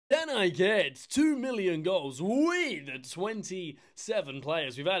Then I get 2 million goals with 27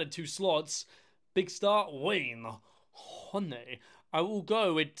 players. We've added 2 slots. Big start, Wayne Rooney. I will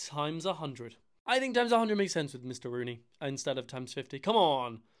go with times 100. I think times 100 makes sense with Mr. Rooney instead of times 50. Come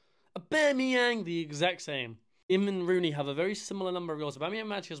on. Aubameyang, the exact same. Him and Rooney have a very similar number of goals.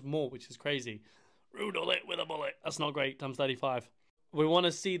 Aubameyang actually has more, which is crazy. Rudel it with a bullet. That's not great. Times 35. We want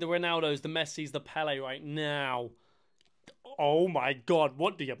to see the Ronaldos, the Messis, the Pele right now. Oh my god,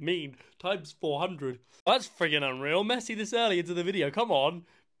 what do you mean? Times 400. That's friggin' unreal. Messi this early into the video. Come on.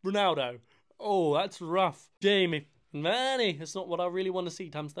 Ronaldo. Oh, that's rough. Jamie. Manny. That's not what I really want to see.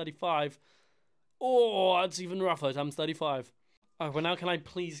 Times 35. Oh, that's even rougher. Times 35. Oh, well, now can I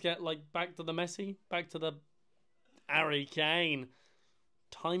please get, like, back to the Messi? Back to the Harry Kane.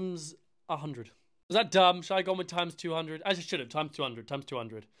 Times 100. Was that dumb? Should I go with times 200? I should have. Times 200. Times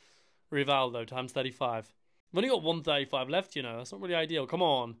 200. Rivaldo. Times 35. I've only got 135 left, you know. That's not really ideal. Come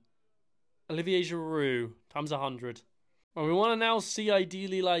on. Olivier Giroud. Times 100. Well, we want to now see,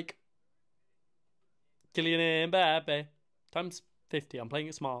 ideally, like, Kylian Mbappe. Times 50. I'm playing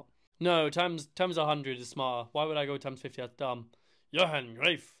it smart. No, times 100 is smarter. Why would I go times 50? That's dumb. Johan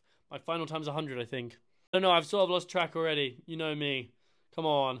Cruyff. My final times 100, I think. I don't know. I've sort of lost track already. You know me. Come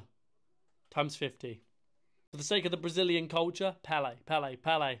on. Times 50. For the sake of the Brazilian culture, Pele.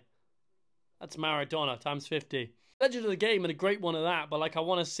 That's Maradona, times 50. Legend of the game and a great one of that, but like I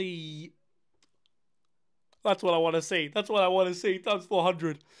want to see... That's what I want to see. That's what I want to see. Times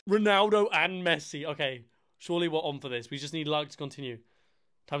 400. Ronaldo and Messi. Okay, surely we're on for this. We just need luck to continue.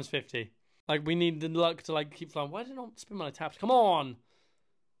 Times 50. Like, we need the luck to, like, keep flying. Why did I not spin my taps? Come on!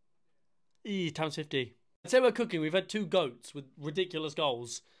 Times 50. I'd say we're cooking. We've had 2 goats with ridiculous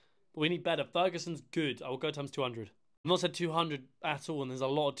goals. But we need better. Ferguson's good. I will go times 200. I've not said 200 at all, and there's a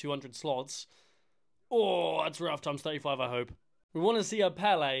lot of 200 slots. Oh, that's rough. Times 35, I hope. We want to see a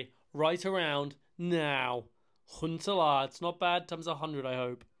Pele right around now. Huntelaar. It's not bad. Times 100, I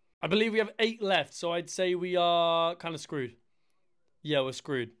hope. I believe we have 8 left, so I'd say we are kind of screwed. Yeah, we're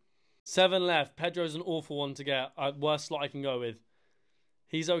screwed. 7 left. Pedro's an awful one to get. Worst slot I can go with.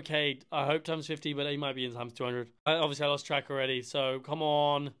 He's okay. I hope times 50, but he might be in times 200. Obviously, I lost track already, so come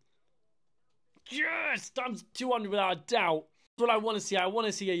on. Yes! Times 200 without a doubt. That's what I want to see. I want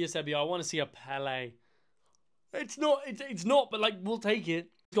to see a Eusebio. I want to see a Pele. It's not, but, like, we'll take it.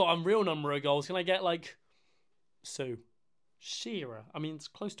 It's got a real number of goals. Can I get, like, Sue? Shearer. I mean, it's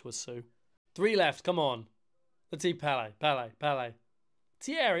close to a Sue. 3 left. Come on. Let's see Pele.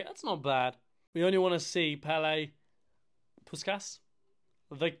 Thierry. That's not bad. We only want to see Pele. Puskas.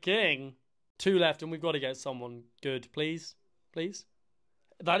 The king. 2 left, and we've got to get someone good. Please.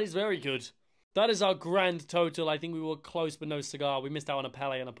 That is very good. That is our grand total. I think we were close, but no cigar. We missed out on a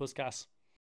Pele and a Puskas.